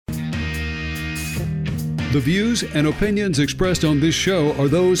The views and opinions expressed on this show are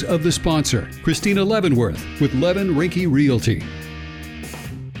those of the sponsor, Christina Leavenworth with Levin, Rhinke Realty.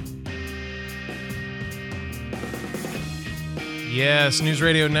 Yes,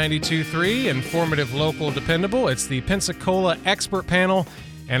 NewsRadio 92.3, informative, local, dependable. It's the Pensacola Expert Panel,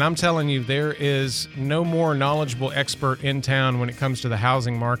 and I'm telling you, there is no more knowledgeable expert in town when it comes to the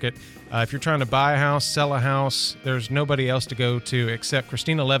housing market. If you're trying to buy a house, sell a house, there's nobody else to go to except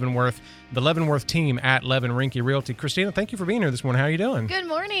Christina Leavenworth, the Leavenworth team at Levin, Rhinke Realty. Christina, thank you for being here this morning. How are you doing? Good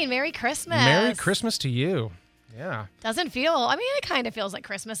morning. Merry Christmas. Merry Christmas to you. Yeah. Doesn't feel, I mean, it kind of feels like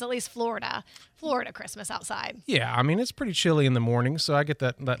Christmas, at least Florida Christmas outside. Yeah, I mean, it's pretty chilly in the morning, so I get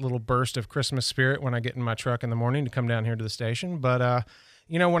that little burst of Christmas spirit when I get in my truck in the morning to come down here to the station. But,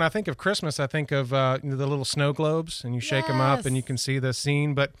 you know, when I think of Christmas, I think of the little snow globes, and you shake them up and you can see the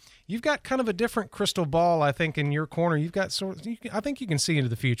scene. But you've got kind of a different crystal ball, I think, in your corner. You've got I think you can see into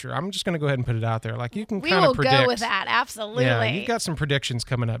the future. I'm just going to go ahead and put it out there. Like, you can kind of predict. We will go with that, absolutely. Yeah, you've got some predictions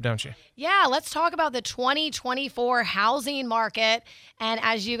coming up, don't you? Yeah, let's talk about the 2024 housing market. And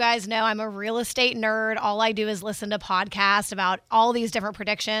as you guys know, I'm a real estate nerd. All I do is listen to podcasts about all these different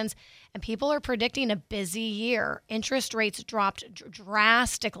predictions. And people are predicting a busy year. Interest rates dropped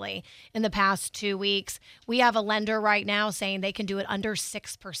drastically in the past 2 weeks. We have a lender right now saying they can do it under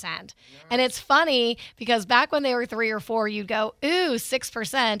 6%. Nice. And it's funny because back when they were 3 or 4, you'd go, ooh,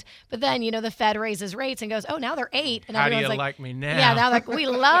 6%. But then, you know, the Fed raises rates and goes, oh, now they're 8. And how do you like, like me now? Yeah, now like, we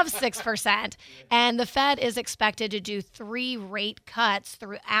love 6%. And the Fed is expected to do 3 rate cuts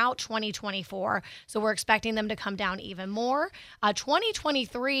throughout 2024. So we're expecting them to come down even more.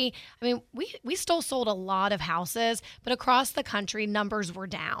 2023, I mean, we still sold a lot of houses, but across the country, numbers were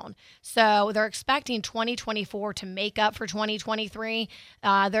down. So they're expecting 2024 to make up for 2023.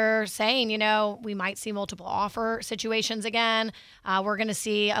 They're saying, you know, we might see multiple offer situations again. We're going to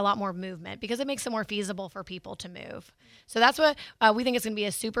see a lot more movement because it makes it more feasible for people to move. So that's what we think it's going to be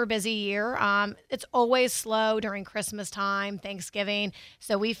a super busy year. It's always slow during Christmas time, Thanksgiving.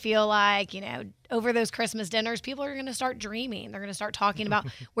 So we feel like, you know, over those Christmas dinners, people are going to start dreaming. They're going to start talking about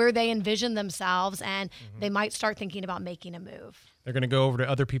where they envision themselves, and they might start thinking about making a move. They're going to go over to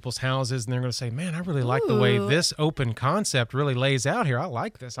other people's houses, and they're going to say, man, I really like the way this open concept really lays out here. I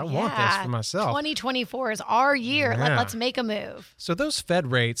like this. I want this for myself. 2024 is our year. Yeah. Let's make a move. So those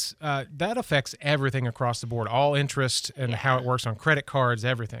Fed rates, that affects everything across the board, all interest and how it works on credit cards,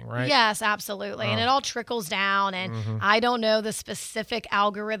 everything, right? Yes, absolutely. And it all trickles down. And I don't know the specific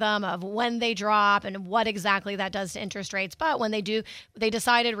algorithm of when they drop and what exactly that does to interest rates. But when they do, they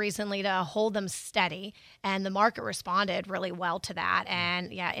decided recently to hold them steady, and the market responded really well to that.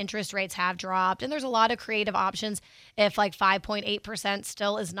 And yeah, interest rates have dropped, and there's a lot of creative options. If like 5.8%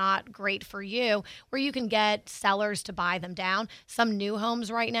 still is not great for you, where you can get sellers to buy them down. Some new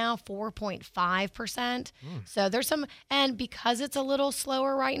homes right now, 4.5%. So there's some, and because it's a little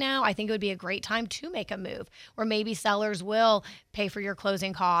slower right now, I think it would be a great time to make a move, where maybe sellers will pay for your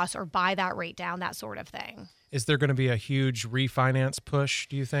closing costs or buy that rate down, that sort of thing. Is there going to be a huge refinance push,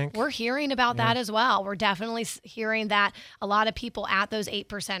 do you think? We're hearing about that as well. We're definitely hearing that a lot of people at those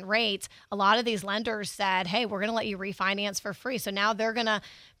 8% rates, a lot of these lenders said, hey, we're going to let you refinance for free. So now they're going to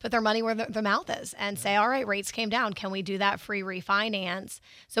put their money where their mouth is and say, all right, rates came down. Can we do that free refinance?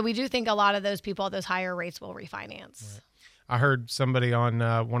 So we do think a lot of those people at those higher rates will refinance. Right. I heard somebody on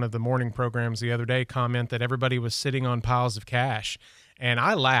one of the morning programs the other day comment that everybody was sitting on piles of cash. And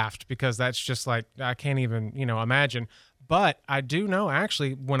I laughed because that's just like, I can't even, imagine. But I do know,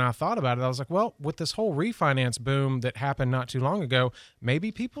 actually, when I thought about it, I was like, well, with this whole refinance boom that happened not too long ago,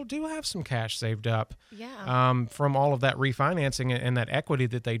 maybe people do have some cash saved up from all of that refinancing and that equity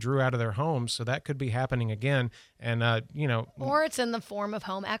that they drew out of their homes. So that could be happening again. And, Or it's in the form of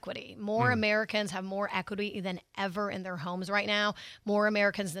home equity. More Americans have more equity than ever in their homes right now. More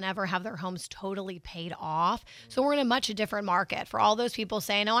Americans than ever have their homes totally paid off. So we're in a much different market. For all those people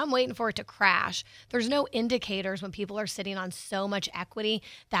saying, oh, I'm waiting for it to crash, there's no indicators when people are sitting on so much equity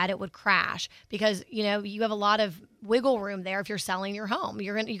that it would crash, because you have a lot of wiggle room there. If you're selling your home,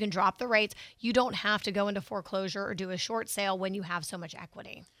 you can drop the rates. You don't have to go into foreclosure or do a short sale when you have so much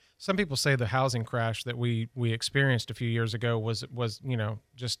equity. Some people say the housing crash that we experienced a few years ago was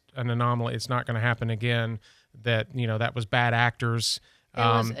just an anomaly. It's not going to happen again. That that was bad actors.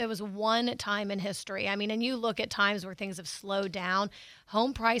 It was one time in history. I mean, and you look at times where things have slowed down,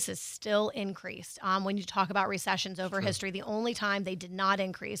 home prices still increased. When you talk about recessions over history, the only time they did not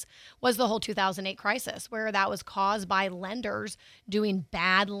increase was the whole 2008 crisis, where that was caused by lenders doing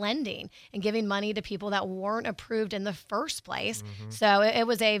bad lending and giving money to people that weren't approved in the first place. So it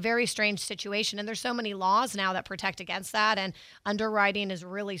was a very strange situation. And there's so many laws now that protect against that. And underwriting is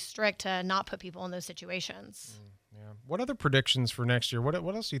really strict to not put people in those situations. Yeah. What other predictions for next year? What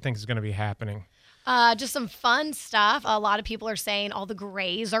else do you think is going to be happening? Just some fun stuff. A lot of people are saying all the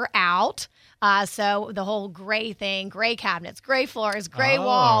grays are out. So the whole gray thing, gray cabinets, gray floors, gray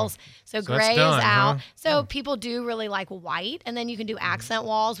walls. So gray is out. Huh? So people do really like white. And then you can do accent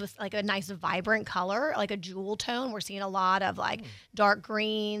walls with like a nice vibrant color, like a jewel tone. We're seeing a lot of like dark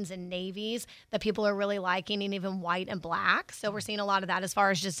greens and navies that people are really liking, and even white and black. So we're seeing a lot of that as far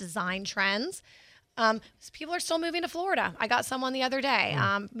as just design trends. People are still moving to Florida. I got someone the other day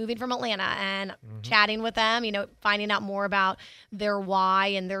moving from Atlanta and chatting with them, finding out more about their why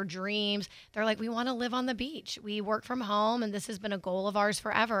and their dreams. They're like, we want to live on the beach. We work from home, and this has been a goal of ours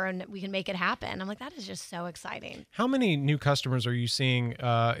forever, and we can make it happen. I'm like, that is just so exciting. How many new customers are you seeing?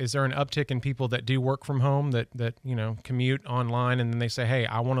 Is there an uptick in people that do work from home that commute online, and then they say, hey,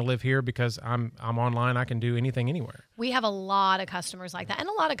 I want to live here because I'm online. I can do anything anywhere. We have a lot of customers like that, and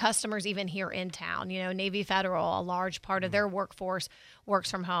a lot of customers even here in town. Navy Federal, a large part of their workforce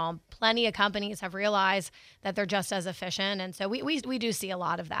works from home. Plenty of companies have realized that they're just as efficient, and so we do see a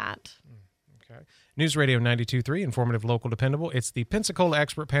lot of that. Okay. News Radio 92.3, informative, local, dependable. It's the Pensacola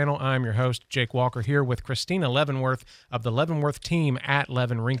Expert Panel. I'm your host, Jake Walker, here with Christina Leavenworth of the Leavenworth team at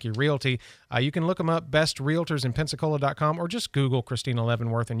Levin, Rhinke Realty. You can look them up, bestrealtorsinpensacola.com, or just Google Christina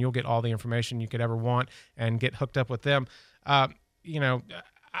Leavenworth, and you'll get all the information you could ever want and get hooked up with them.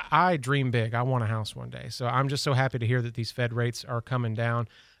 I dream big. I want a house one day. So I'm just so happy to hear that these Fed rates are coming down.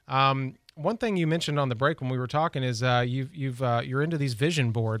 One thing you mentioned on the break when we were talking is you're into these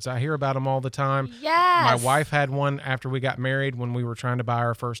vision boards. I hear about them all the time. Yes. My wife had one after we got married when we were trying to buy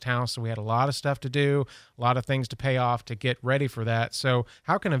our first house. So we had a lot of stuff to do, a lot of things to pay off to get ready for that. So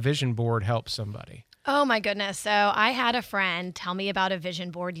how can a vision board help somebody? Oh my goodness. So I had a friend tell me about a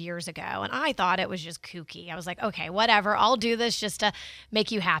vision board years ago, and I thought it was just kooky. I was like, okay, whatever. I'll do this just to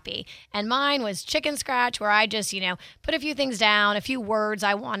make you happy. And mine was chicken scratch, where I just, put a few things down, a few words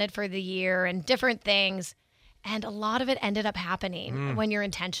I wanted for the year and different things. And a lot of it ended up happening when you're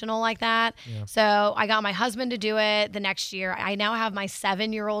intentional like that. Yeah. So I got my husband to do it the next year. I now have my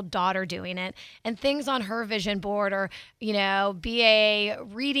 7-year-old daughter doing it. And things on her vision board are, be a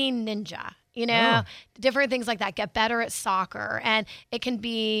reading ninja. Different things like that. Get better at soccer. And it can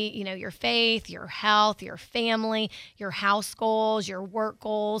be, your faith, your health, your family, your house goals, your work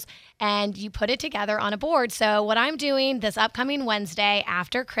goals, and you put it together on a board. So what I'm doing this upcoming Wednesday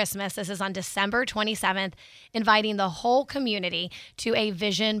after Christmas, this is on December 27th, inviting the whole community to a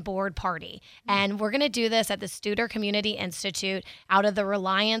vision board party. And we're going to do this at the Studer Community Institute out of the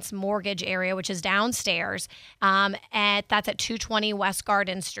Reliance Mortgage area, which is downstairs. And that's at 220 West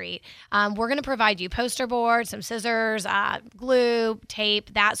Garden Street. We're going to provide you poster boards, some scissors, glue,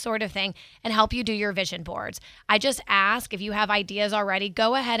 tape, that sort of thing, and help you do your vision boards. I just ask, if you have ideas already,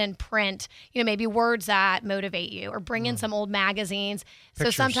 go ahead and print, maybe words that motivate you, or bring in some old magazines.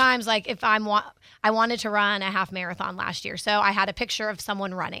 Pictures. So sometimes, like if I wanted to run a half marathon last year, so I had a picture of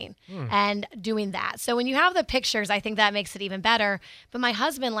someone running and doing that. So when you have the pictures, I think that makes it even better. But my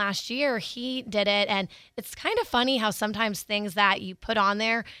husband last year, he did it, and it's kind of funny how sometimes things that you put on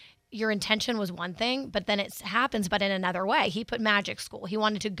there, your intention was one thing, but then it happens, but in another way. He put magic school. He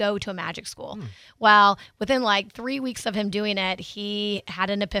wanted to go to a magic school. Well, within like 3 weeks of him doing it, he had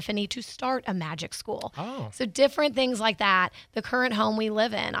an epiphany to start a magic school. Oh. So different things like that. The current home we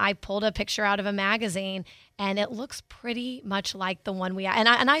live in, I pulled a picture out of a magazine, and it looks pretty much like the one we had.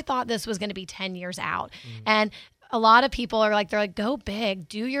 And I thought this was going to be 10 years out. And a lot of people are like, they're like, go big,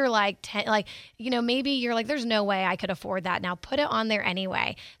 do your maybe you're like, there's no way I could afford that. Now put it on there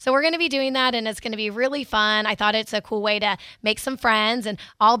anyway. So we're going to be doing that, and it's going to be really fun. I thought it's a cool way to make some friends, and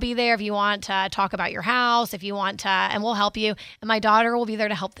I'll be there if you want to talk about your house, if you want to, and we'll help you. And my daughter will be there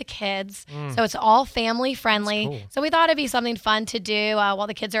to help the kids. So it's all family friendly. Cool. So we thought it'd be something fun to do while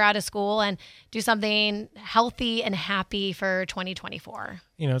the kids are out of school, and do something healthy and happy for 2024.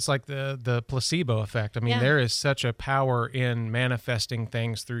 It's like the placebo effect. I mean, there is such a power in manifesting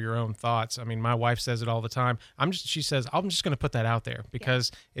things through your own thoughts. I mean, my wife says it all the time. She says, I'm just going to put that out there,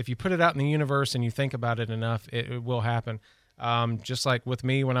 because if you put it out in the universe and you think about it enough, it will happen. Just like with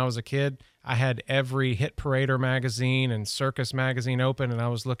me when I was a kid, I had every Hit Parader magazine and Circus magazine open, and I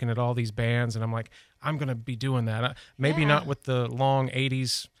was looking at all these bands, and I'm like, I'm going to be doing that. Maybe not with the long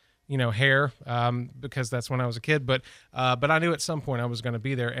 80s hair, because that's when I was a kid, but I knew at some point I was going to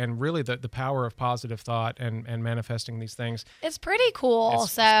be there. And really the power of positive thought and manifesting these things. It's pretty cool.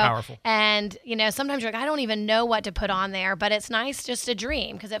 It's powerful. And, sometimes you're like, I don't even know what to put on there, but it's nice just to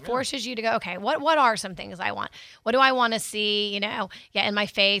dream, because it forces you to go, okay, what are some things I want? What do I want to see, in my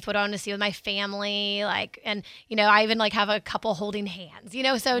faith? What do I want to see with my family? I even have a couple holding hands,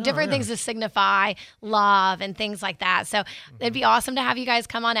 so different things to signify love and things like that. So it'd be awesome to have you guys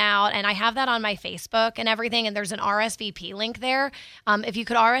come on out. And I have that on my Facebook and everything. And there's an RSVP link there. If you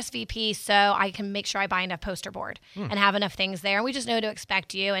could RSVP, so I can make sure I buy enough poster board and have enough things there. And we just know to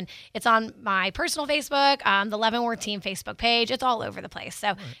expect you. And it's on my personal Facebook, the Leavenworth Team Facebook page. It's all over the place.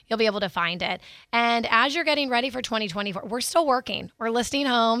 So you'll be able to find it. And as you're getting ready for 2024, we're still working. We're listing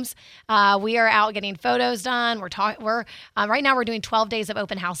homes. We are out getting photos done. Right now we're doing 12 days of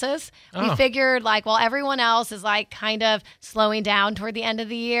open houses. We figured everyone else is kind of slowing down toward the end of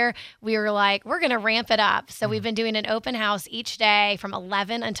the year. We were like, we're going to ramp it up. So we've been doing an open house each day from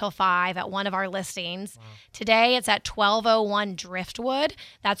 11 until 5 at one of our listings. Wow. Today it's at 1201 Driftwood.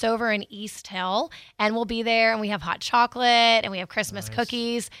 That's over in East Hill. And we'll be there, and we have hot chocolate and we have Christmas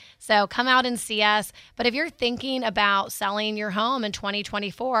cookies. So come out and see us. But if you're thinking about selling your home in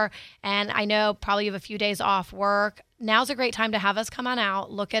 2024, and I know probably you have a few days off work, now's a great time to have us come on out,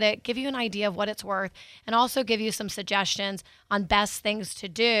 look at it, give you an idea of what it's worth, and also give you some suggestions on best things to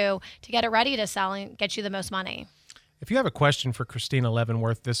do to get it ready to sell and get you the most money. If you have a question for Christina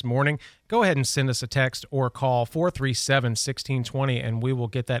Leavenworth this morning, go ahead and send us a text or call 437-1620, and we will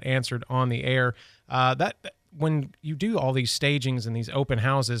get that answered on the air. When you do all these stagings and these open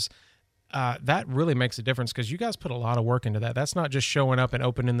houses, that really makes a difference, because you guys put a lot of work into that. That's not just showing up and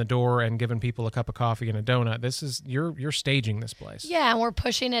opening the door and giving people a cup of coffee and a donut. This is you're staging this place. Yeah, and we're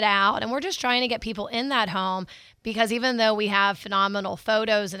pushing it out, and we're just trying to get people in that home, because even though we have phenomenal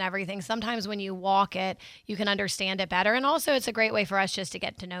photos and everything, sometimes when you walk it, you can understand it better. And also it's a great way for us just to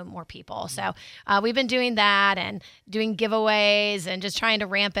get to know more people. So we've been doing that and doing giveaways and just trying to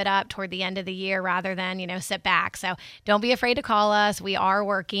ramp it up toward the end of the year rather than, sit back. So don't be afraid to call us. We are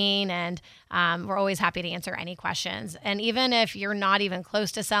working, and we're always happy to answer any questions. And even if you're not even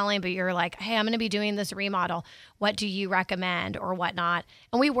close to selling, but you're like, hey, I'm going to be doing this remodel, what do you recommend or whatnot?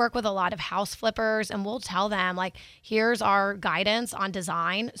 And we work with a lot of house flippers, and we'll tell them, here's our guidance on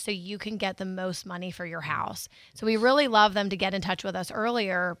design so you can get the most money for your house. So we really love them to get in touch with us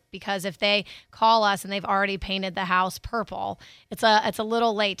earlier, because if they call us and they've already painted the house purple, it's a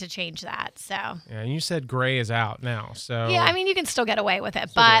little late to change that. So yeah, and you said gray is out now. So yeah, I mean, you can still get away with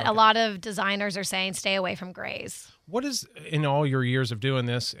it, but a lot of designers are saying stay away from grays. What is, in all your years of doing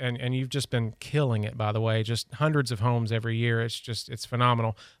this, and you've just been killing it, by the way, just hundreds of homes every year. It's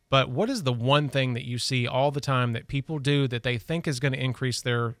phenomenal. But what is the one thing that you see all the time that people do that they think is going to increase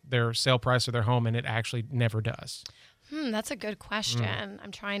their sale price of their home, and it actually never does? That's a good question.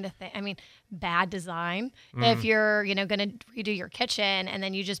 I'm trying to think. I mean, bad design. If you're, going to redo your kitchen and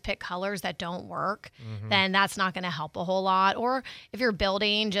then you just pick colors that don't work, then that's not going to help a whole lot. Or if you're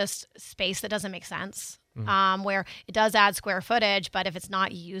building just space that doesn't make sense. Where it does add square footage, but if it's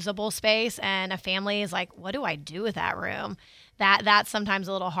not usable space and a family is like, what do I do with that room? That's sometimes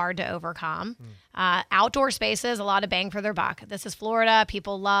a little hard to overcome. Outdoor spaces, a lot of bang for their buck. This is Florida.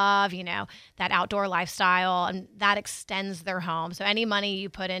 People love, that outdoor lifestyle, and that extends their home. So any money you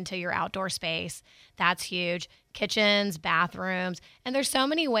put into your outdoor space, that's huge. Kitchens, bathrooms, and there's so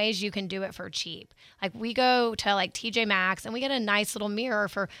many ways you can do it for cheap. We go to TJ Maxx and we get a nice little mirror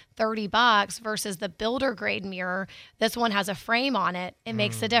for $30 versus the builder grade mirror. This one has a frame on it. It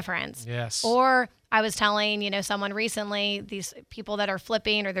makes a difference. Yes. Or I was telling, someone recently, these people that are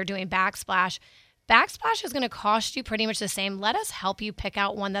flipping or they're doing backsplash is going to cost you pretty much the same. Let us help you pick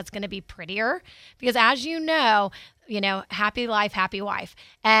out one that's going to be prettier, because as you know, happy life, happy wife.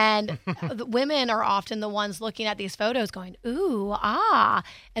 And the women are often the ones looking at these photos going, ooh, ah.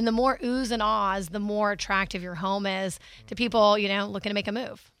 And the more oohs and ahs, the more attractive your home is to people, looking to make a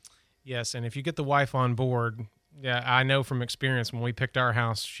move. Yes, and if you get the wife on board, yeah, I know from experience when we picked our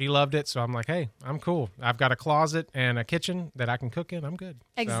house, she loved it. So I'm like, hey, I'm cool. I've got a closet and a kitchen that I can cook in. I'm good.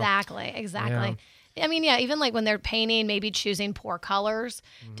 Exactly. Yeah. I mean, yeah, even like when they're painting, maybe choosing poor colors,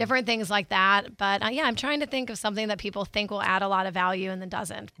 different things like that. But yeah, I'm trying to think of something that people think will add a lot of value and then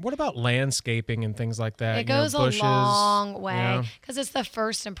doesn't. What about landscaping and things like that? It goes bushes, a long way yeah. because it's the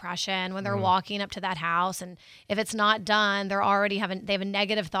first impression when they're walking up to that house. And if it's not done, they have a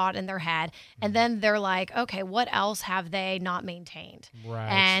negative thought in their head. And then they're like, okay, what else have they not maintained? Right.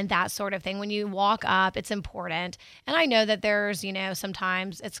 And that sort of thing. When you walk up, it's important. And I know that there's,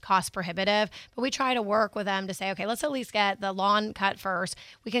 sometimes it's cost prohibitive, but we try to work with them to say, okay, let's at least get the lawn cut first.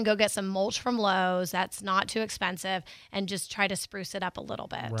 We can go get some mulch from Lowe's. That's not too expensive, and just try to spruce it up a little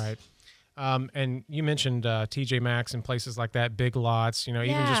bit. Right. And you mentioned TJ Maxx and places like that, Big Lots, even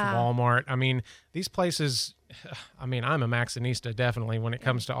just Walmart. I mean, these places, I'm a Maxxinista definitely when it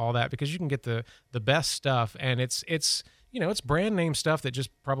comes to all that, because you can get the best stuff, and it's it's brand name stuff that just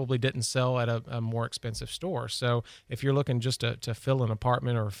probably didn't sell at a more expensive store. So if you're looking just to fill an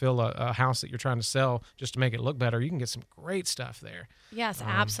apartment or fill a house that you're trying to sell just to make it look better, you can get some great stuff there. Yes,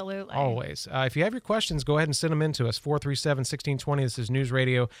 absolutely. Always. If you have your questions, go ahead and send them in to us. 437-1620. This is News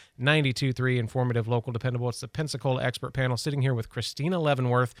Radio 92.3, informative, local, dependable. It's the Pensacola Expert Panel sitting here with Christina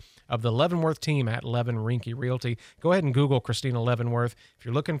Leavenworth of the Leavenworth team at Levin, Rhinke Realty. Go ahead and Google Christina Leavenworth. If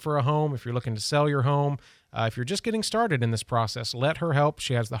you're looking for a home, if you're looking to sell your home, if you're just getting started in this process, let her help.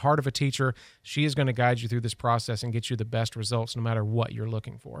 She has the heart of a teacher. She is going to guide you through this process and get you the best results no matter what you're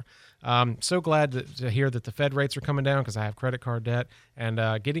looking for. So glad to hear that the Fed rates are coming down, because I have credit card debt,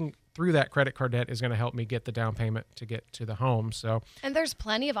 and getting through that credit card debt is going to help me get the down payment to get to the home. And there's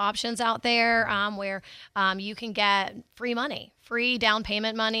plenty of options out there where you can get free money, free down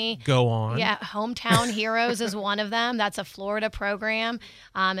payment money. Go on. Yeah, Hometown Heroes is one of them. That's a Florida program,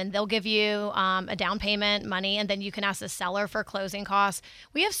 and they'll give you a down payment money, and then you can ask the seller for closing costs.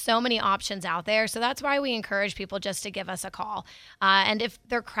 We have so many options out there, so that's why we encourage people just to give us a call. And if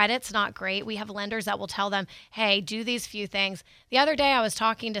their credit's not great, we have lenders that will tell them, hey, do these few things. The other day I was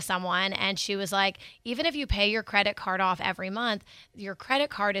talking to someone, and she was like, even if you pay your credit card off every month, your credit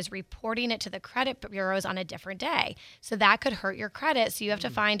card is reporting it to the credit bureaus on a different day. So that could hurt your credit. So you have to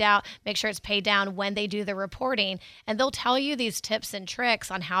find out, make sure it's paid down when they do the reporting. And they'll tell you these tips and tricks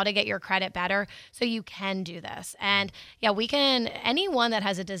on how to get your credit better so you can do this. And yeah, anyone that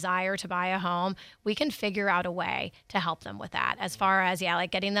has a desire to buy a home, we can figure out a way to help them with that. As far as,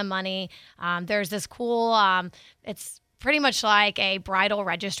 like getting them money. There's this cool, it's pretty much like a bridal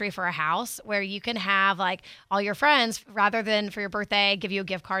registry for a house, where you can have like all your friends, rather than for your birthday, give you a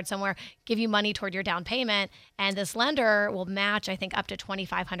gift card somewhere, give you money toward your down payment. And this lender will match, I think, up to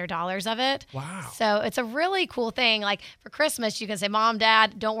 $2,500 of it. Wow. So it's a really cool thing. Like for Christmas, you can say, Mom,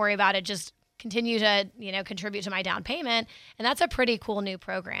 Dad, don't worry about it. Just continue to, contribute to my down payment. And that's a pretty cool new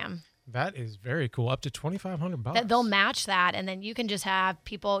program. That is very cool. Up to $2,500. They'll match that, and then you can just have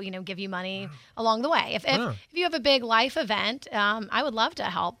people, give you money along the way. If you have a big life event, I would love to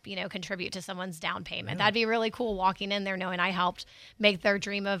help, contribute to someone's down payment. That'd be really cool, walking in there knowing I helped make their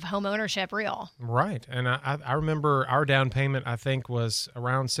dream of home ownership real. Right. And I remember our down payment, I think, was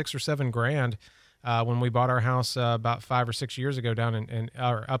around $6,000 or $7,000 when we bought our house about 5 or 6 years ago down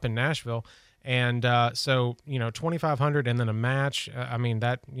up in Nashville. And so, $2,500 and then a match.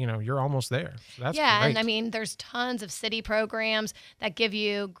 You're almost there. So that's great. And there's tons of city programs that give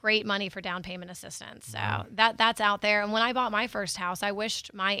you great money for down payment assistance. So that's out there. And when I bought my first house, I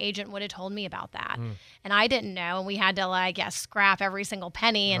wished my agent would have told me about that. And I didn't know. And we had to scrap every single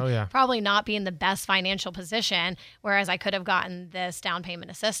penny and probably not be in the best financial position. Whereas I could have gotten this down payment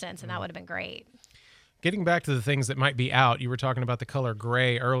assistance, and that would have been great. Getting back to the things that might be out, you were talking about the color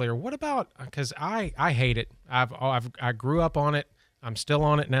gray earlier. What about, because I hate it. I grew up on it. I'm still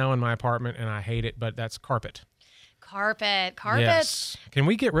on it now in my apartment, and I hate it, but that's carpet. Carpet. Yes. Can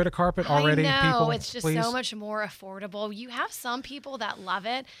we get rid of carpet already, I know. people? It's just please? so much more affordable. You have some people that love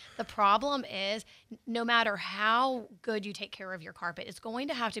it. The problem is, no matter how good you take care of your carpet, it's going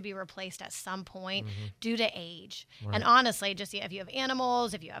to have to be replaced at some point due to age. Right. And honestly, just if you have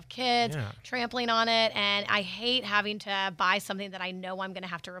animals, if you have kids, trampling on it. And I hate having to buy something that I know I'm going to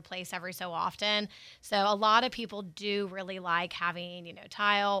have to replace every so often. So a lot of people do really like having,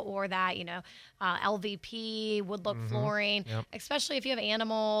 tile or that, LVP, wood look flooring, especially if you have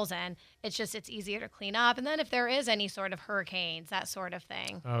animals, and it's easier to clean up. And then if there is any sort of hurricanes, that sort of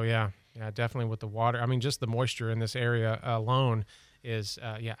thing. Oh, yeah. Yeah, definitely with the water. Just the moisture in this area alone is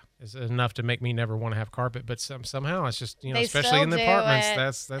enough to make me never want to have carpet. But somehow it's just, especially in the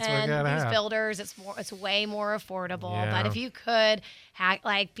apartments, that's what we got to have. These builders, it's way more affordable. Yeah. But if you could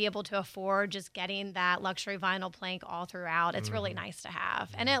be able to afford just getting that luxury vinyl plank all throughout, it's really nice to have.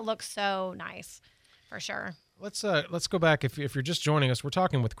 And it looks so nice, for sure. Let's go back. If you're just joining us, we're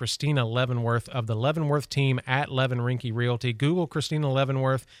talking with Christina Leavenworth of the Leavenworth team at Levin Rhinke Realty. Google Christina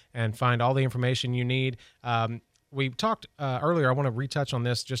Leavenworth and find all the information you need. We talked earlier. I want to retouch on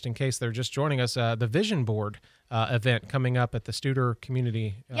this just in case they're just joining us. The Vision Board event coming up at the Studer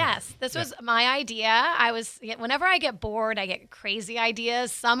Community. Yes, this was my idea. Whenever I get bored, I get crazy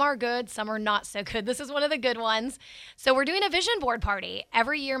ideas. Some are good, some are not so good. This is one of the good ones. So we're doing a vision board party.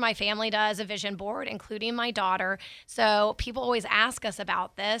 Every year my family does a vision board, including my daughter. So people always ask us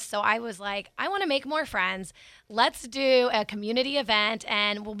about this. So I was like, I want to make more friends. Let's do a community event,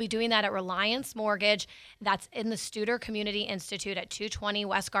 and we'll be doing that at Reliance Mortgage. That's in the Studer Community Institute at 220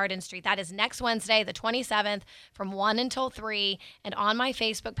 West Garden Street. That is next Wednesday, the 27th, from 1 until 3. And on my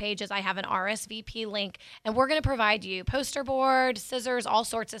Facebook pages, I have an RSVP link, and we're going to provide you poster board, scissors, all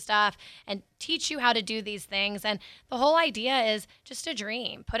sorts of stuff, and teach you how to do these things. And the whole idea is just a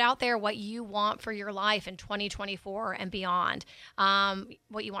dream. Put out there what you want for your life in 2024 and beyond.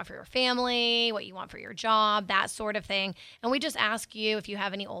 What you want for your family, what you want for your job, that sort of thing. And we just ask you, if you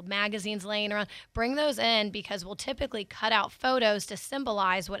have any old magazines laying around, bring those in, because we'll typically cut out photos to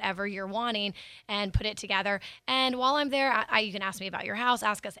symbolize whatever you're wanting and put it together. And while I'm there, you can ask me about your house,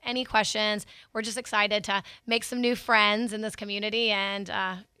 ask us any questions. We're just excited to make some new friends in this community and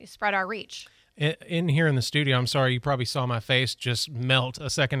spread our reach. In here in the studio, I'm sorry, you probably saw my face just melt a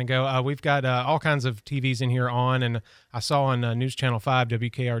second ago. We've got all kinds of TVs in here on, and I saw on News Channel 5,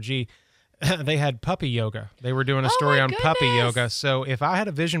 WKRG, they had puppy yoga. They were doing a story on puppy yoga. So if I had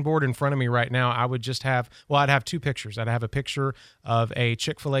a vision board in front of me right now, I would just have, I'd have two pictures. I'd have a picture of a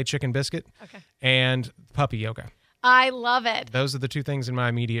Chick-fil-A chicken biscuit and puppy yoga. I love it. Those are the two things in my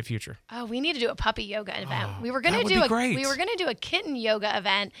immediate future. Oh, we need to do a puppy yoga event. Oh, we were going to do a kitten yoga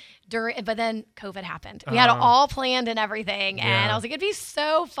event but then COVID happened. We had it all planned and everything, and I was like, it'd be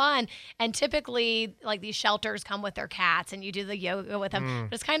so fun. And typically, like, these shelters come with their cats, and you do the yoga with them.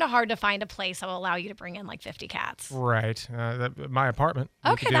 But it's kind of hard to find a place that will allow you to bring in like 50 cats. Right. My apartment.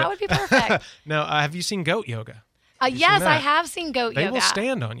 Okay, that would be perfect. Now, have you seen goat yoga? Yes, I have seen goat yoga. They will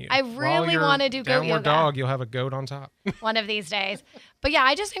stand on you. I really want to do goat yoga. Downward dog, you'll have a goat on top. One of these days. But yeah,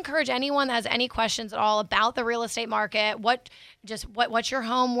 I just encourage anyone that has any questions at all about the real estate market, what's your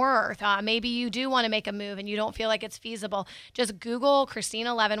home worth? Maybe you do want to make a move and you don't feel like it's feasible. Just Google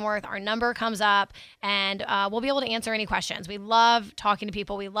Christina Leavenworth. Our number comes up, and we'll be able to answer any questions. We love talking to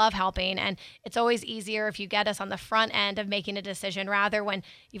people. We love helping, and it's always easier if you get us on the front end of making a decision, rather when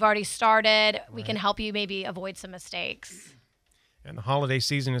you've already started. We can help you maybe avoid some mistakes. And the holiday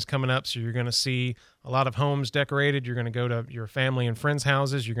season is coming up, so you're going to see a lot of homes decorated. You're going to go to your family and friends'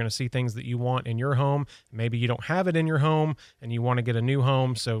 houses. You're going to see things that you want in your home. Maybe you don't have it in your home, and you want to get a new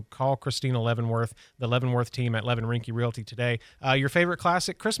home, so call Christina Leavenworth, the Leavenworth team at Levin Rhinke Realty today. Your favorite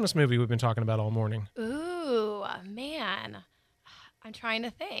classic Christmas movie we've been talking about all morning? Ooh, man. I'm trying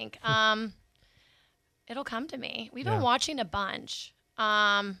to think. It'll come to me. We've been watching a bunch.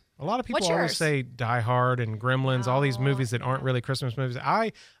 A lot of people always say Die Hard and Gremlins, all these movies that aren't really Christmas movies.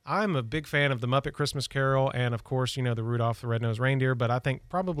 I'm a big fan of The Muppet Christmas Carol and, of course, the Rudolph the Red-Nosed Reindeer, but I think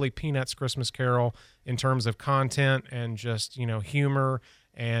probably Peanuts Christmas Carol in terms of content and just, humor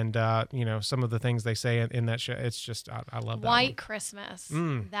and, some of the things they say in that show. It's just, I love that White Christmas.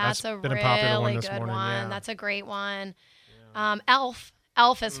 That's a been a popular one really this good morning. one. Yeah. That's a great one. Yeah. Elf.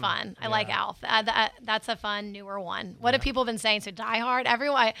 Elf is fun. I like Elf. That's a fun, newer one. What have people been saying? So Die Hard?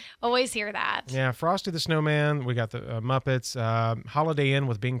 Everyone, I always hear that. Yeah, Frosty the Snowman. We got the Muppets. Holiday Inn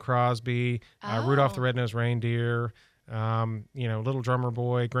with Bing Crosby. Rudolph the Red-Nosed Reindeer. Little Drummer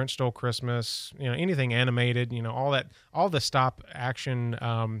Boy. Grinch Stole Christmas. Anything animated. All the stop action.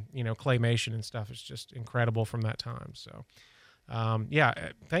 Claymation and stuff is just incredible from that time. So.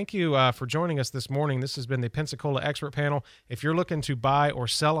 Thank you for joining us this morning. This has been the Pensacola Expert Panel. If you're looking to buy or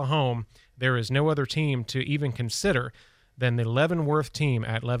sell a home, there is no other team to even consider than the Leavenworth team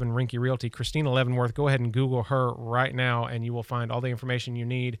at Levin Rhinke Realty. Christina Leavenworth, go ahead and Google her right now, and you will find all the information you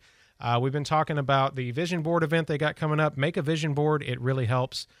need. We've been talking about the vision board event they got coming up. Make a vision board. It really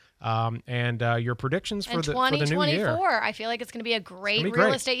helps. And your predictions for the new year. I feel like it's going to be a great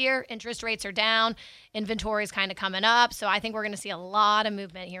real estate year. Interest rates are down. Inventory is kind of coming up. So I think we're going to see a lot of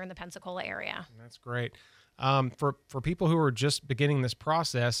movement here in the Pensacola area. That's great. For people who are just beginning this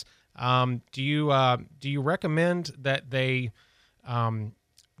process, do you recommend that they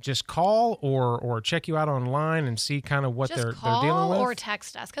just call or check you out online and see kind of what just they're call dealing with? or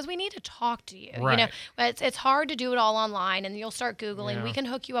text us, because we need to talk to you. Right. You know, but it's hard to do it all online, and you'll start Googling. Yeah. We can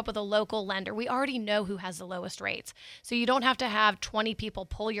hook you up with a local lender. We already know who has the lowest rates. So you don't have to have 20 people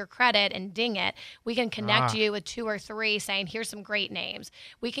pull your credit and ding it. We can connect you with 2 or 3 saying, here's some great names.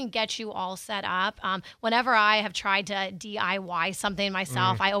 We can get you all set up. Whenever I have tried to DIY something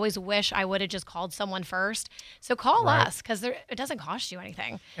myself, I always wish I would have just called someone first. So call us, because it doesn't cost you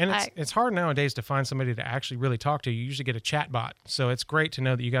anything. And it's hard nowadays to find somebody to actually really talk to. You usually get a chat bot. So it's great to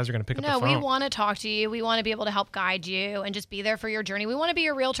know that you guys are going to pick up the phone. No, we want to talk to you. We want to be able to help guide you and just be there for your journey. We want to be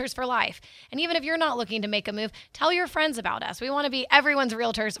your realtors for life. And even if you're not looking to make a move, tell your friends about us. We want to be everyone's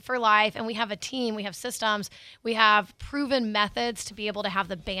realtors for life. And we have a team, we have systems, we have proven methods to be able to have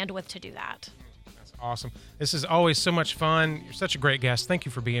the bandwidth to do that. Awesome. This is always so much fun. You're such a great guest. Thank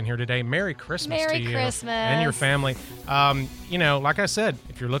you for being here today. Merry Christmas to you. Merry Christmas. And your family. Like I said,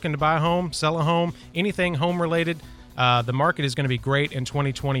 if you're looking to buy a home, sell a home, anything home related, the market is going to be great in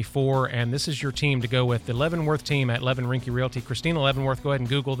 2024, and this is your team to go with, the Leavenworth team at Levin, Rhinke Realty. Christina Leavenworth, go ahead and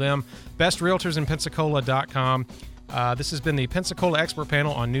Google them. BestRealtorsInPensacola.com. This has been the Pensacola Expert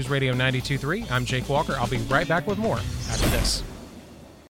Panel on News Radio 92.3. I'm Jake Walker. I'll be right back with more after this.